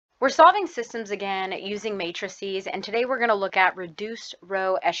We're solving systems again using matrices, and today we're going to look at reduced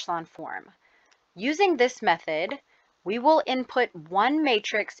row echelon form. Using this method, we will input one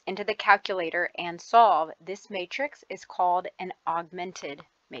matrix into the calculator and solve. This matrix is called an augmented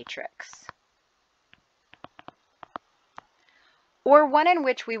matrix, or one in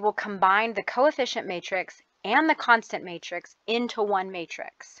which we will combine the coefficient matrix and the constant matrix into one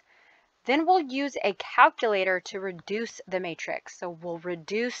matrix. Then we'll use a calculator to reduce the matrix. So we'll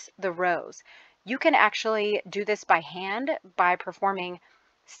reduce the rows. You can actually do this by hand by performing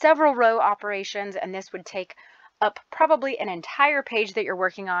several row operations, and this would take up probably an entire page that you're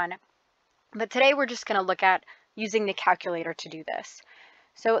working on. But today we're just going to look at using the calculator to do this.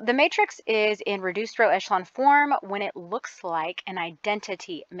 So the matrix is in reduced row echelon form when it looks like an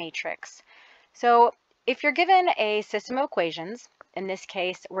identity matrix. So if you're given a system of equations, in this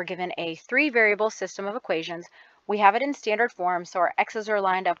case, we're given a 3-variable system of equations. We have it in standard form, so our x's are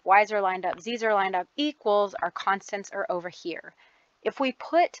lined up, y's are lined up, z's are lined up, equals, our constants are over here. If we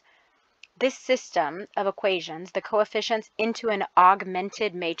put this system of equations, the coefficients, into an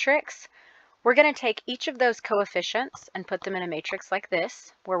augmented matrix, we're going to take each of those coefficients and put them in a matrix like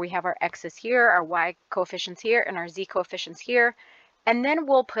this, where we have our x's here, our y coefficients here, and our z coefficients here. And then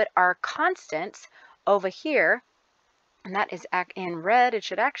we'll put our constants over here, and that is in red. It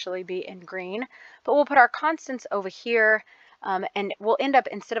should actually be in green, but we'll put our constants over here, and we'll end up,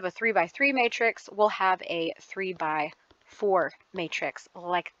 instead of a 3x3 matrix, we'll have a 3x4 matrix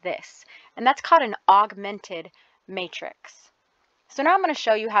like this, and that's called an augmented matrix. So now I'm going to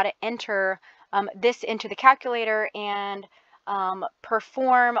show you how to enter this into the calculator and tell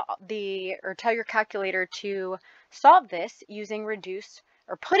your calculator to solve this using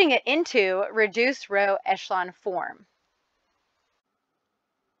putting it into reduced row echelon form.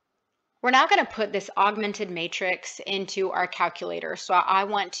 We're now going to put this augmented matrix into our calculator. So I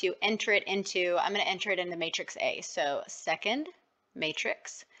want to enter it into, I'm going to enter it into matrix A. So second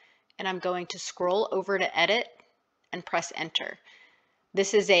matrix, and I'm going to scroll over to edit and press enter.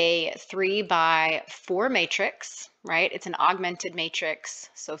 This is a 3x4 matrix, right? It's an augmented matrix.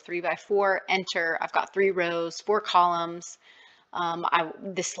 So 3x4, enter. I've got 3 rows, 4 columns.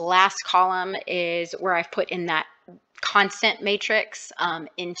 This last column is where I've put in that constant matrix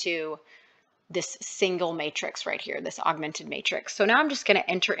into this single matrix right here, this augmented matrix. So now I'm just going to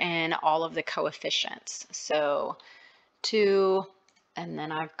enter in all of the coefficients. So 2, and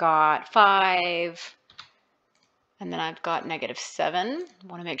then I've got 5, and then I've got -7. I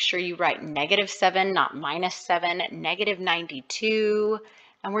want to make sure you write -7, not -7, -92.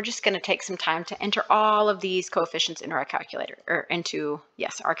 And we're just going to take some time to enter all of these coefficients into our calculator, or into,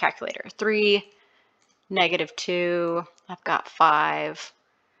 yes, our calculator. 3, -2, I've got 5,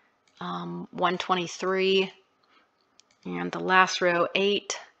 123, and the last row,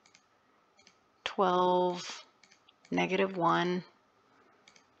 8, 12, -1,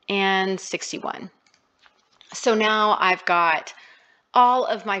 and 61. So now I've got all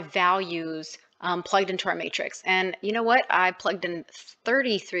of my values plugged into our matrix. And you know what? I plugged in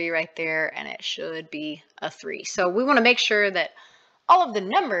 33 right there, and it should be a 3. So we want to make sure that all of the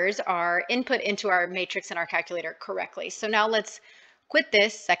numbers are input into our matrix in our calculator correctly. So now let's quit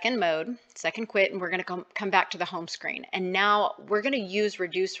this second quit, and we're going to come back to the home screen. And now we're going to use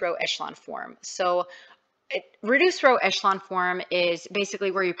reduced row echelon form. So reduced row echelon form is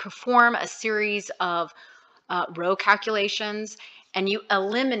basically where you perform a series of row calculations, and you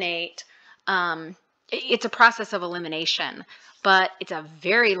eliminate, it's a process of elimination, but it's a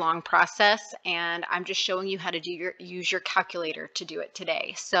very long process, and I'm just showing you how to use your calculator to do it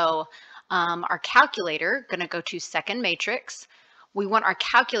today. So our calculator, going to go to second matrix. We want our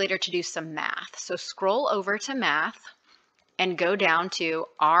calculator to do some math. So scroll over to math and go down to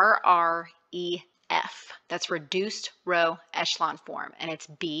RREF. That's reduced row echelon form, and it's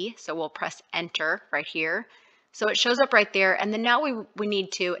B. So we'll press enter right here. So it shows up right there. And then now we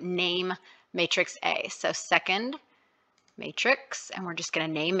need to name matrix A. So second matrix, and we're just going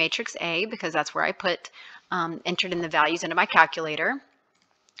to name matrix A because that's where I entered in the values into my calculator.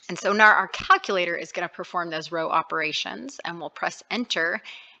 And so now our calculator is going to perform those row operations, and we'll press enter.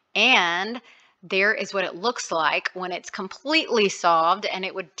 And there is what it looks like when it's completely solved, and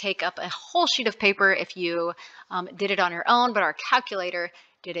it would take up a whole sheet of paper if you did it on your own, but our calculator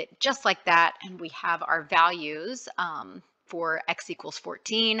did it just like that, and we have our values for x equals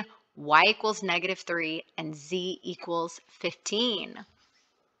 14, y equals -3, and z equals 15.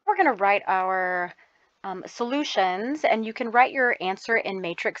 We're going to write our solutions, and you can write your answer in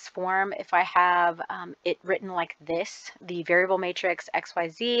matrix form. If I have it written like this, the variable matrix x, y,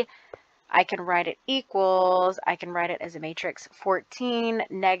 z, I can write it equals, I can write it as a matrix 14,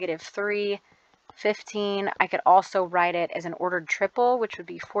 negative 3, 15. I could also write it as an ordered triple, which would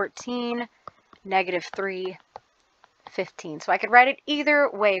be 14, negative 3, 15. So I could write it either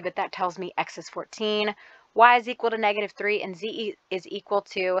way, but that tells me x is 14, y is equal to negative 3, and z is equal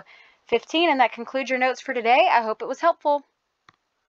to 15. And that concludes your notes for today. I hope it was helpful.